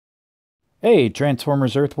Hey,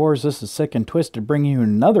 Transformers Earth Wars, this is SicknTwisted bringing you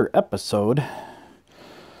another episode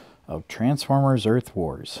of Transformers Earth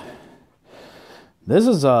Wars. This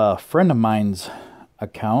is a friend of mine's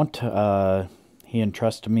account. He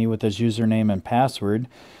entrusted me with his username and password,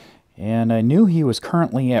 and I knew he was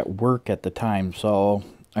currently at work at the time, so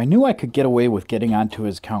I knew I could get away with getting onto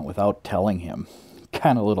his account without telling him.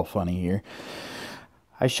 Kind of a little funny here.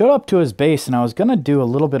 I showed up to his base and I was going to do a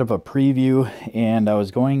little bit of a preview, and I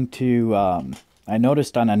was going to, I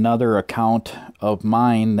noticed on another account of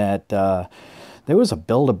mine that there was a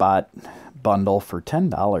Build-A-Bot bundle for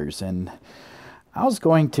 $10, and I was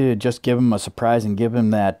going to just give him a surprise and give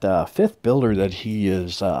him that fifth builder that he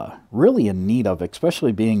is really in need of,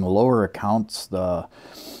 especially being lower accounts. The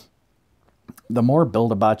more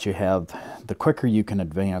Build-A-Bots you have, the quicker you can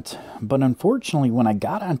advance. But unfortunately, when I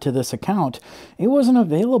got onto this account, it wasn't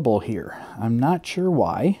available here. I'm not sure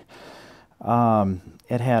why.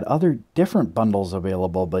 It had other different bundles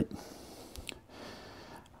available, but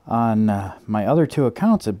on my other two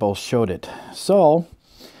accounts, it both showed it. So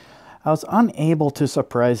I was unable to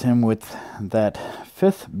surprise him with that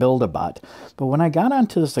fifth Build-A-Bot. But when I got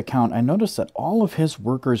onto this account, I noticed that all of his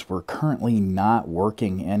workers were currently not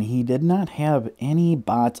working, and he did not have any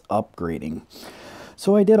bots upgrading.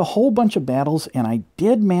 So I did a whole bunch of battles, and I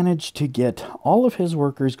did manage to get all of his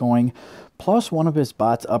workers going, plus one of his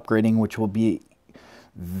bots upgrading, which will be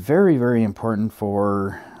very, very important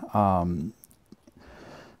for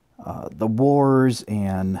the wars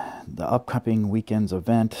and the upcoming weekend's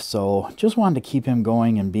event. So just wanted to keep him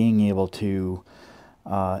going and being able to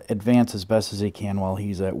advance as best as he can while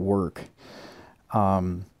he's at work.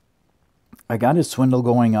 I got his swindle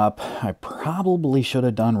going up. I probably should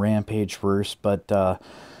have done Rampage first, but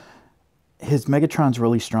his Megatron's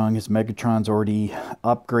really strong. His Megatron's already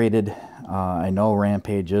upgraded. I know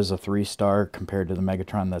Rampage is a 3-star compared to the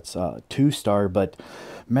Megatron that's 2-star, but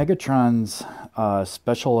Megatron's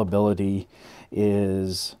special ability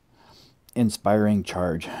is Inspiring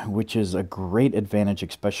Charge, which is a great advantage,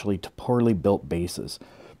 especially to poorly built bases.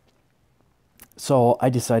 So I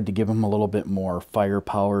decided to give him a little bit more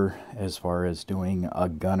firepower as far as doing a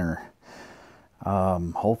gunner.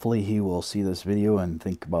 Hopefully he will see this video and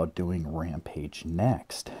think about doing Rampage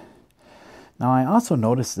next. Now I also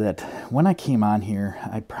noticed that when I came on here,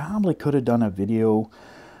 I probably could have done a video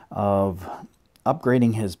of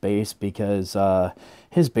upgrading his base, because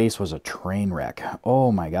his base was a train wreck.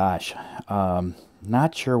 Oh my gosh.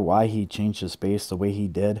 Not sure why he changed his base the way he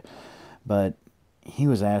did, but he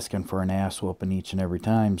was asking for an ass whooping each and every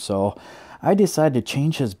time. So I decided to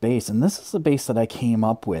change his base, and this is the base that I came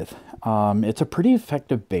up with. It's a pretty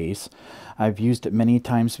effective base. I've used it many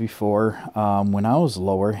times before when I was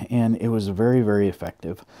lower, and it was very, very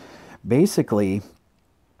effective. Basically,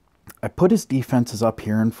 I put his defenses up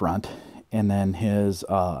here in front, and then his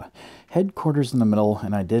headquarters in the middle,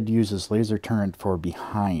 and I did use his laser turret for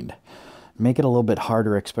behind. Make it a little bit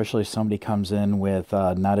harder, especially if somebody comes in with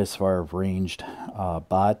not as far of ranged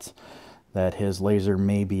bots, that his laser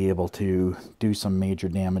may be able to do some major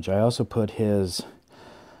damage. I also put his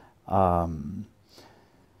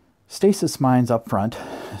stasis mines up front,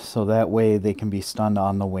 so that way they can be stunned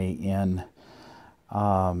on the way in.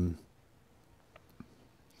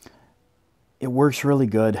 It works really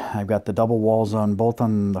good. I've got the double walls on both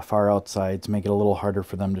on the far outsides, make it a little harder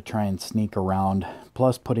for them to try and sneak around,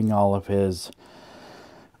 plus putting all of his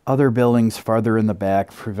other buildings farther in the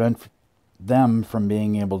back, prevent them from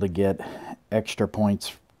being able to get extra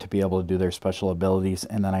points to be able to do their special abilities.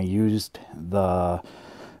 And then I used the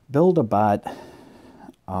Build-A-Bot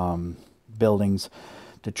buildings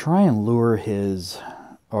to try and lure his,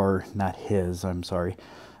 or not his, I'm sorry,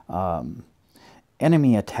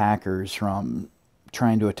 enemy attackers from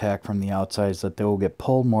trying to attack from the outsides, that they will get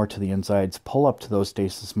pulled more to the insides, pull up to those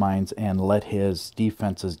stasis mines, and let his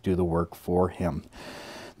defenses do the work for him.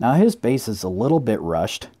 Now his base is a little bit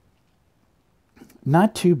rushed.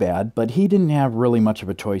 Not too bad, but he didn't have really much of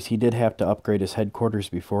a choice. He did have to upgrade his headquarters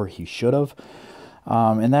before he should have.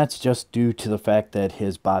 And that's just due to the fact that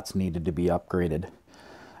his bots needed to be upgraded.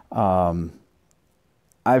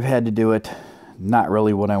 I've had to do it. Not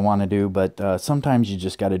really what I want to do, but sometimes you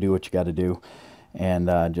just got to do what you got to do,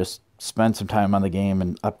 and just spend some time on the game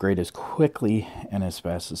and upgrade as quickly and as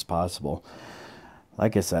fast as possible.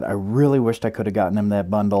 Like I said, I really wished I could have gotten him that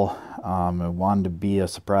bundle. I wanted to be a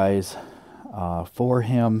surprise for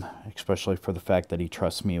him, especially for the fact that he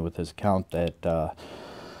trusts me with his account, that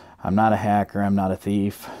I'm not a hacker, I'm not a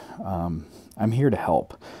thief, I'm here to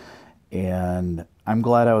help. And I'm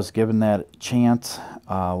glad I was given that chance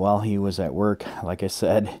while he was at work. Like I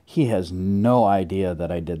said, he has no idea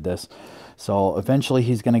that I did this. So eventually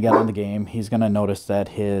he's going to get on the game. He's going to notice that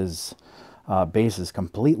his base is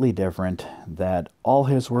completely different, that all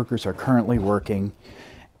his workers are currently working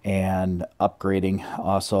and upgrading.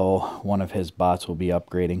 Also, one of his bots will be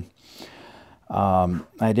upgrading.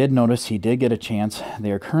 I did notice he did get a chance. They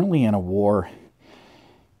are currently in a war.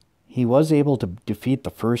 He was able to defeat the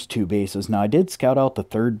first 2 bases. Now, I did scout out the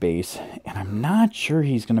 3rd base, and I'm not sure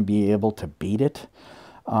he's going to be able to beat it.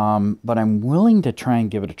 But I'm willing to try and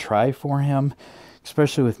give it a try for him,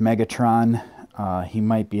 especially with Megatron. He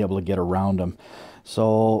might be able to get around him.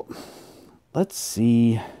 So, let's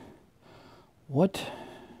see. What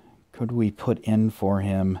could we put in for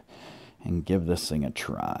him and give this thing a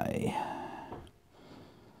try?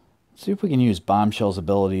 See if we can use Bombshell's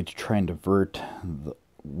ability to try and divert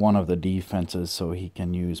one of the defenses so he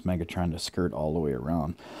can use Megatron to skirt all the way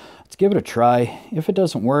around. Let's give it a try. If it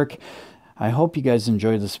doesn't work, I hope you guys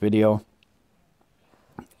enjoyed this video.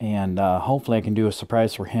 And hopefully I can do a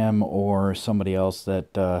surprise for him or somebody else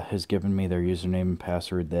that has given me their username and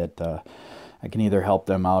password, that I can either help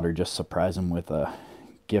them out or just surprise them with a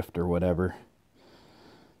gift or whatever.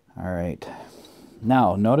 Alright.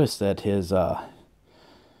 Now, notice that his...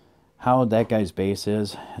 how that guy's base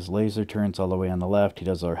is. His laser turns all the way on the left. He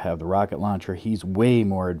does have the rocket launcher. He's way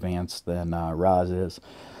more advanced than Roz is.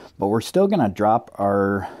 But we're still going to drop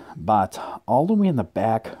our bots all the way in the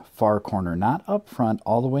back far corner. Not up front,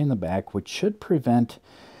 all the way in the back, which should prevent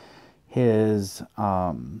his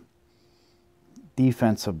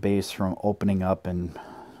defensive base from opening up and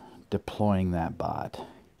deploying that bot.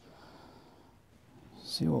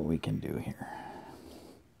 See what we can do here.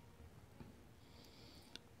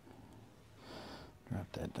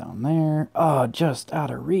 Drop that down there. Oh, just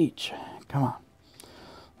out of reach. Come on.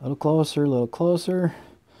 A little closer, a little closer.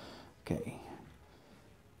 Okay.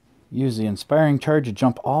 Use the inspiring charge to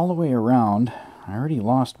jump all the way around. I already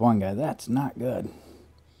lost one guy. That's not good.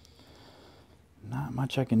 Not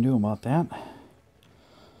much I can do about that.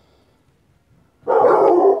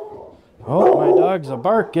 Oh, my dog's a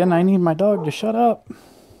barking. I need my dog to shut up.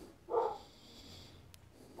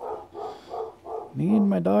 Need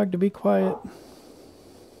my dog to be quiet.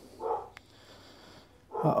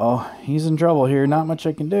 Uh-oh, he's in trouble here. Not much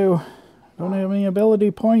I can do. Don't have any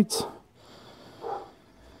ability points.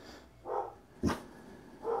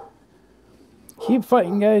 Keep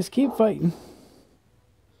fighting, guys. Keep fighting.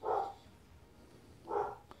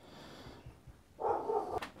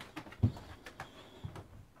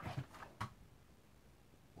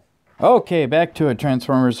 Okay, back to it,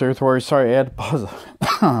 Transformers Earth Wars. Sorry, I had to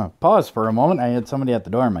pause, pause for a moment. I had somebody at the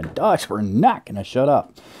door, and my dogs were not going to shut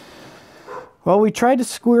up. Well, we tried to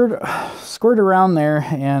squirt around there,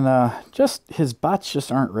 and just his bots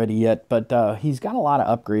just aren't ready yet. But he's got a lot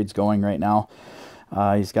of upgrades going right now.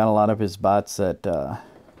 He's got a lot of his bots that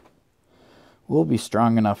will be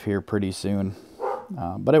strong enough here pretty soon.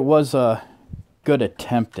 But it was a good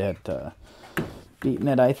attempt at beating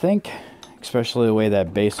it, I think, especially the way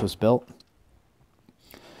that base was built.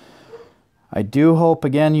 I do hope,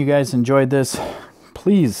 again, you guys enjoyed this.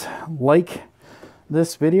 Please like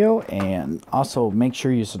this video, and also make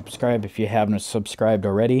sure you subscribe if you haven't subscribed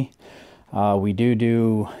already. We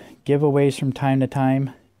do giveaways from time to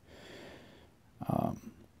time.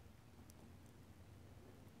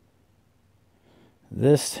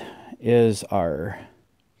 This is our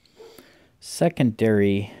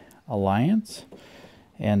secondary alliance,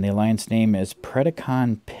 and the alliance name is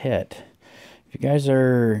Predacon Pit. If you guys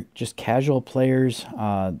are just casual players,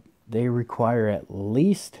 they require at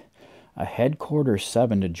least a headquarters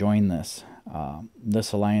 7 to join this.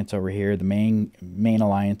 This alliance over here, the main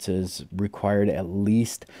alliance, is required at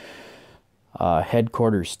least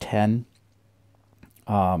headquarters 10.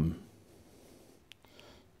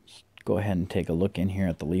 Go ahead and take a look in here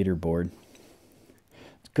at the leaderboard.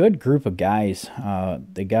 It's a good group of guys.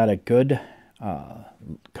 They got a good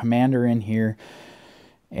commander in here,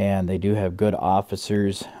 and they do have good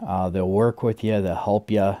officers. They'll work with you, they'll help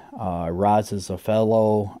you. Roz is a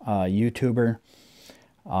fellow YouTuber.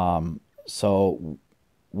 So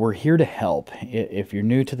we're here to help. If you're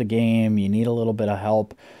new to the game, you need a little bit of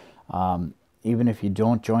help. Even if you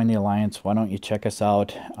don't join the alliance, why don't you check us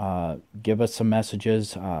out? Give us some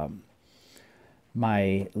messages.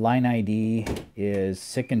 My line ID is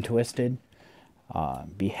SicknTwisted.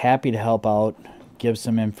 Be happy to help out, give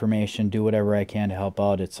some information, do whatever I can to help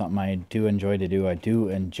out. It's something I do enjoy to do. I do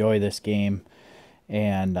enjoy this game,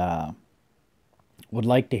 and would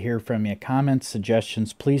like to hear from you. Comments,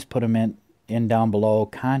 suggestions, please put them in down below.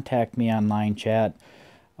 Contact me on line chat.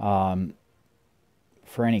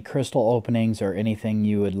 for any crystal openings or anything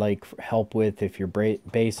you would like help with. If your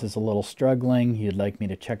base is a little struggling, you'd like me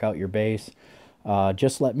to check out your base,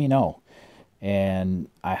 just let me know. And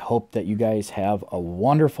I hope that you guys have a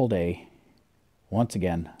wonderful day. Once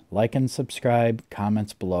again, like and subscribe,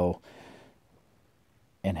 comments below,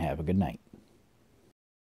 and have a good night.